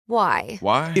Why?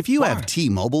 Why? If you have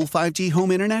T-Mobile 5G home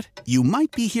internet, you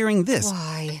might be hearing this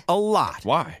Why? a lot.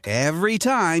 Why? Every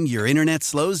time your internet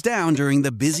slows down during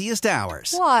the busiest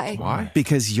hours. Why? Why?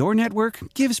 Because your network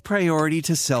gives priority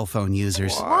to cell phone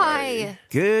users. Why?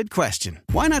 Good question.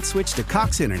 Why not switch to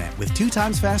Cox Internet with 2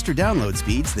 times faster download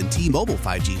speeds than T-Mobile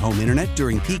 5G home internet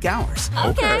during peak hours?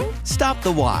 Okay. Stop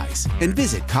the whys and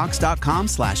visit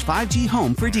cox.com/5G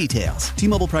home for details.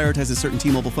 T-Mobile prioritizes certain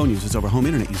T-Mobile phone users over home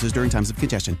internet users during times of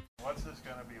congestion. What's this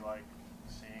going to be like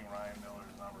seeing Ryan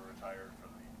Miller's number retired for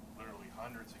the literally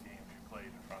hundreds of games you played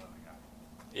in front of the guy?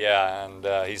 Yeah, and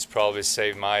he's probably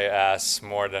saved my ass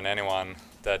more than anyone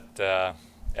that I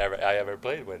ever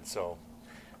played with. So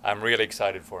I'm really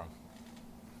excited for him.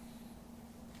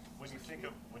 When you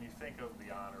think of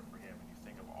the honor for him, and you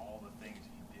think of all the things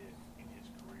he did in his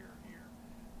career here,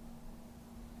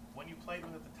 when you played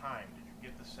with him at the time, did you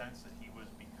get the sense that he was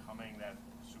becoming that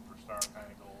superstar kind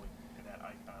of goalie and that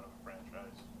icon of the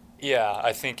franchise? Yeah,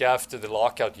 I think after the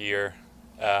lockout year,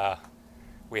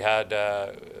 we had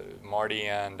Marty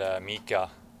and Mika,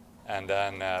 and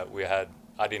then we had,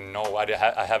 I didn't know,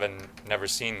 I haven't never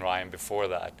seen Ryan before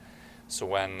that. So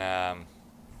when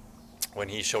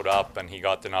he showed up and he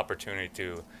got an opportunity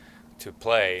to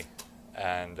play,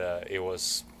 and it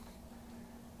was,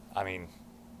 I mean,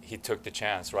 he took the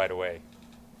chance right away,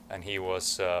 and he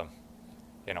was,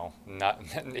 not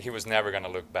he was never going to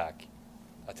look back.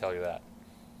 I tell you that.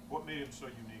 What made him so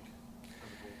unique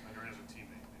as a goaltender and as a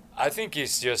teammate? I think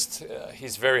he's just,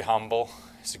 he's very humble.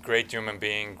 He's a great human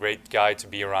being, great guy to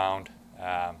be around,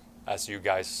 as you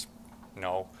guys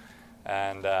know.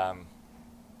 And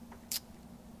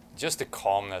just the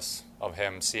calmness of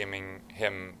him, seeing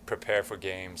him prepare for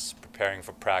games, preparing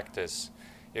for practice.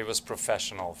 It was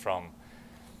professional from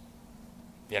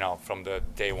the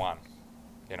day one.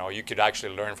 You could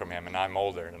actually learn from him, and I'm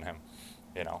older than him,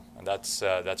 and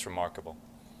that's remarkable.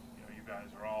 You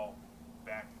guys are all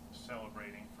back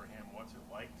celebrating for him. What's it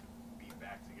like to be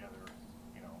back together,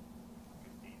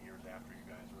 15 years after you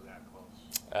guys were that close?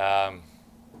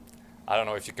 I don't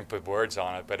know if you can put words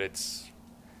on it, but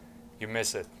you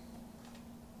miss it.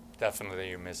 Definitely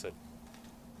you miss it.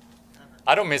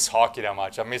 I don't miss hockey that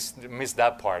much. I miss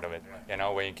that part of it,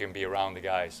 when you can be around the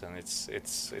guys, and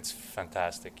it's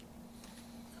fantastic.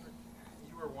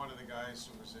 You were one of the guys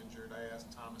who was injured. I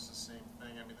asked Thomas the same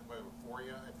thing. I mean, for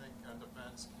you, I think, on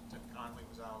defense, Tim Connolly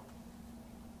was out.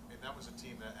 I mean, that was a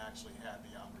team that actually had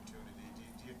the opportunity.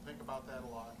 Do you think about that a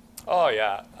lot? Oh,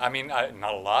 yeah. I mean,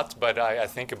 not a lot, but I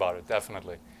think about it,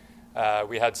 definitely.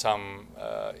 We had some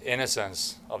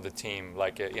innocence of the team,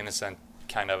 like an innocent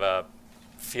kind of a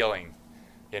feeling.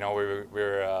 We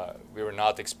were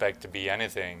not expected to be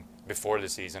anything before the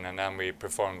season, and then we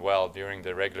performed well during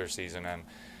the regular season, and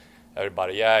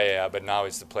everybody, but now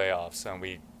it's the playoffs, and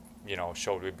we,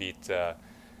 showed we beat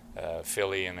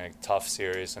Philly in a tough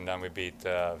series, and then we beat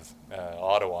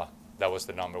Ottawa. That was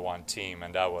the number one team,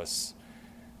 and that was,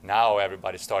 now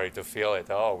everybody started to feel it.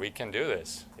 Oh, we can do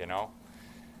this,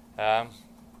 I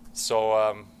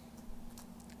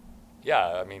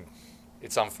mean,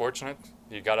 it's unfortunate.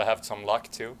 You got to have some luck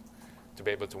too, to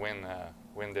be able to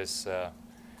win this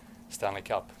Stanley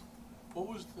Cup.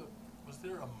 Was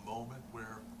there a moment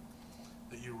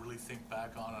that you really think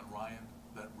back on Ryan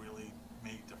that really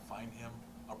may define him,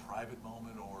 a private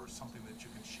moment or something that you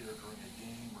can share during a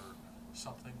game or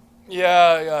something?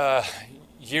 Yeah,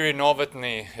 Jiri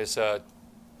Novotny is a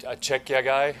Czechia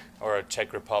guy, or a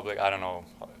Czech Republic. I don't know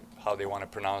how they want to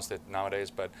pronounce it nowadays,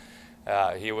 but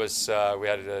he was. We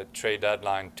had a trade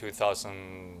deadline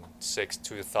 2006,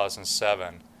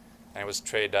 2007, and it was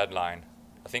trade deadline.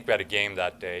 I think we had a game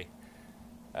that day.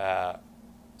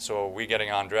 So we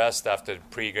getting undressed after the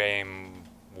pre-game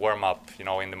warm-up,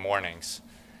 in the mornings.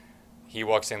 He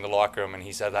walks in the locker room and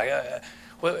he said,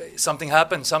 well, something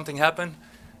happened.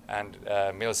 And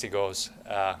Milsey goes,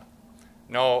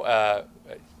 no,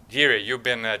 Jiri, you've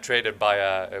been traded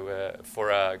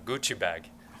for a Gucci bag.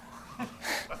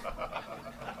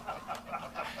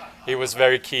 He was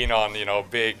very keen on,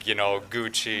 big,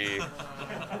 Gucci,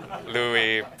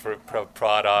 Louis,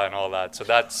 Prada, and all that. So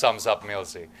that sums up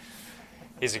Milsey.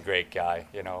 He's a great guy,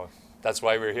 That's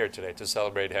why we're here today, to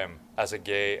celebrate him as a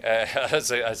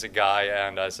as a guy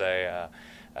and as a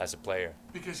player.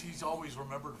 Because he's always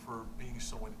remembered for being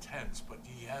so intense, but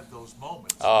he had those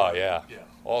moments. Oh yeah,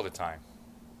 all the time.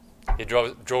 He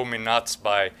drove me nuts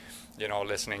by,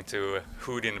 listening to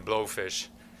Hootie and the Blowfish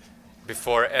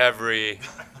before every,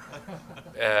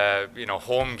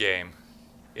 home game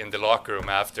in the locker room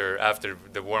after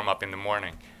the warm up in the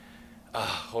morning.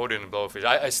 Hootie and the Blowfish.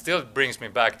 I still brings me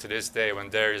back to this day when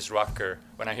Darius Rucker,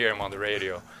 when I hear him on the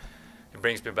radio, it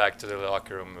brings me back to the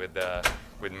locker room with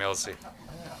Millsy.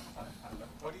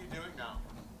 What are you doing now?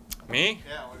 Me?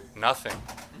 Yeah, what are you Nothing.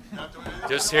 not doing anything?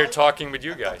 Just here talking with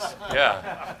you guys.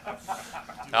 Yeah.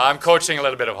 No, I'm coaching a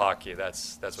little bit of hockey.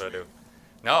 That's what I do.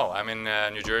 No, I'm in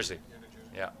New Jersey. You're in New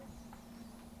Jersey. Yeah.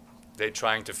 They're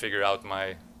trying to figure out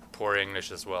my poor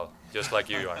English as well, just like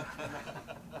you are.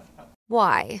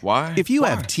 Why? Why? If you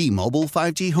have T-Mobile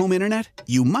 5G home internet,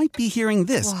 you might be hearing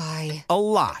this Why? a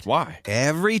lot. Why?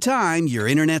 Every time your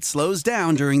internet slows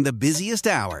down during the busiest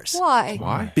hours. Why?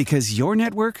 Why? Because your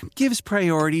network gives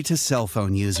priority to cell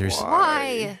phone users.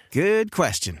 Why? Good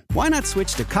question. Why not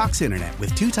switch to Cox Internet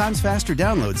with 2 times faster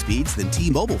download speeds than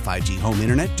T-Mobile 5G home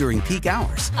internet during peak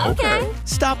hours? Okay.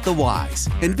 Stop the whys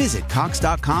and visit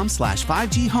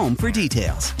cox.com/5G home for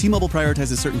details. T-Mobile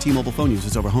prioritizes certain T-Mobile phone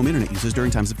users over home internet users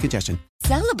during times of congestion.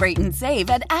 Celebrate and save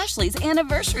at Ashley's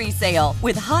Anniversary Sale.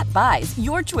 With Hot Buys,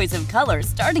 your choice of colors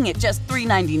starting at just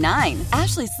 $3.99.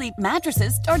 Ashley Sleep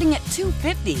mattresses starting at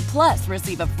 $2.50. Plus,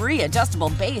 receive a free adjustable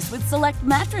base with select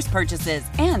mattress purchases.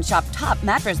 And shop top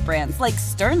mattress brands like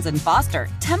Stearns & Foster,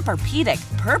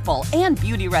 Tempur-Pedic, Purple, and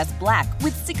Beautyrest Black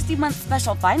with 60-month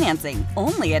special financing.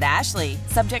 Only at Ashley.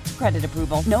 Subject to credit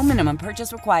approval. No minimum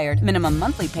purchase required. Minimum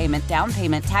monthly payment, down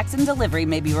payment, tax, and delivery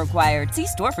may be required. See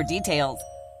store for details.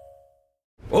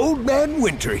 Old Man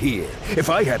Winter here. If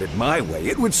I had it my way,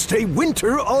 it would stay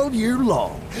winter all year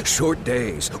long. Short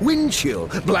days, wind chill,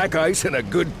 black ice, and a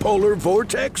good polar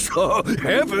vortex. Oh,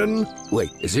 heaven!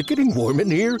 Wait, is it getting warm in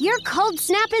here? Your cold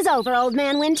snap is over, Old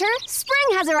Man Winter.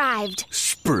 Spring has arrived.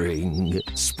 Spring.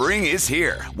 Spring is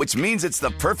here, which means it's the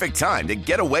perfect time to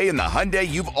get away in the Hyundai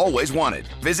you've always wanted.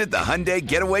 Visit the Hyundai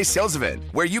Getaway Sales Event,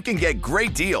 where you can get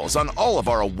great deals on all of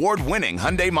our award-winning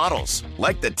Hyundai models,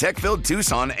 like the tech-filled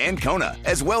Tucson and Kona,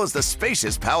 as well as the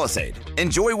spacious Palisade.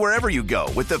 Enjoy wherever you go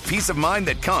with the peace of mind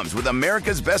that comes with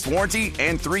America's best warranty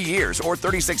and 3 years or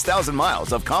 36,000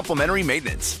 miles of complimentary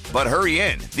maintenance. But hurry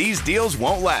in, these deals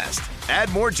won't last.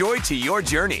 Add more joy to your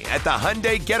journey at the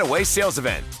Hyundai Getaway Sales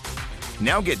Event.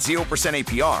 Now get 0%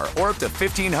 APR or up to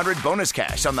 $1,500 bonus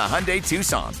cash on the Hyundai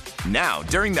Tucson. Now,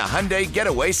 during the Hyundai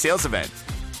Getaway Sales Event.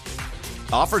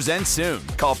 Offers end soon.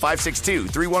 Call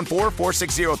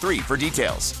 562-314-4603 for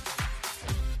details.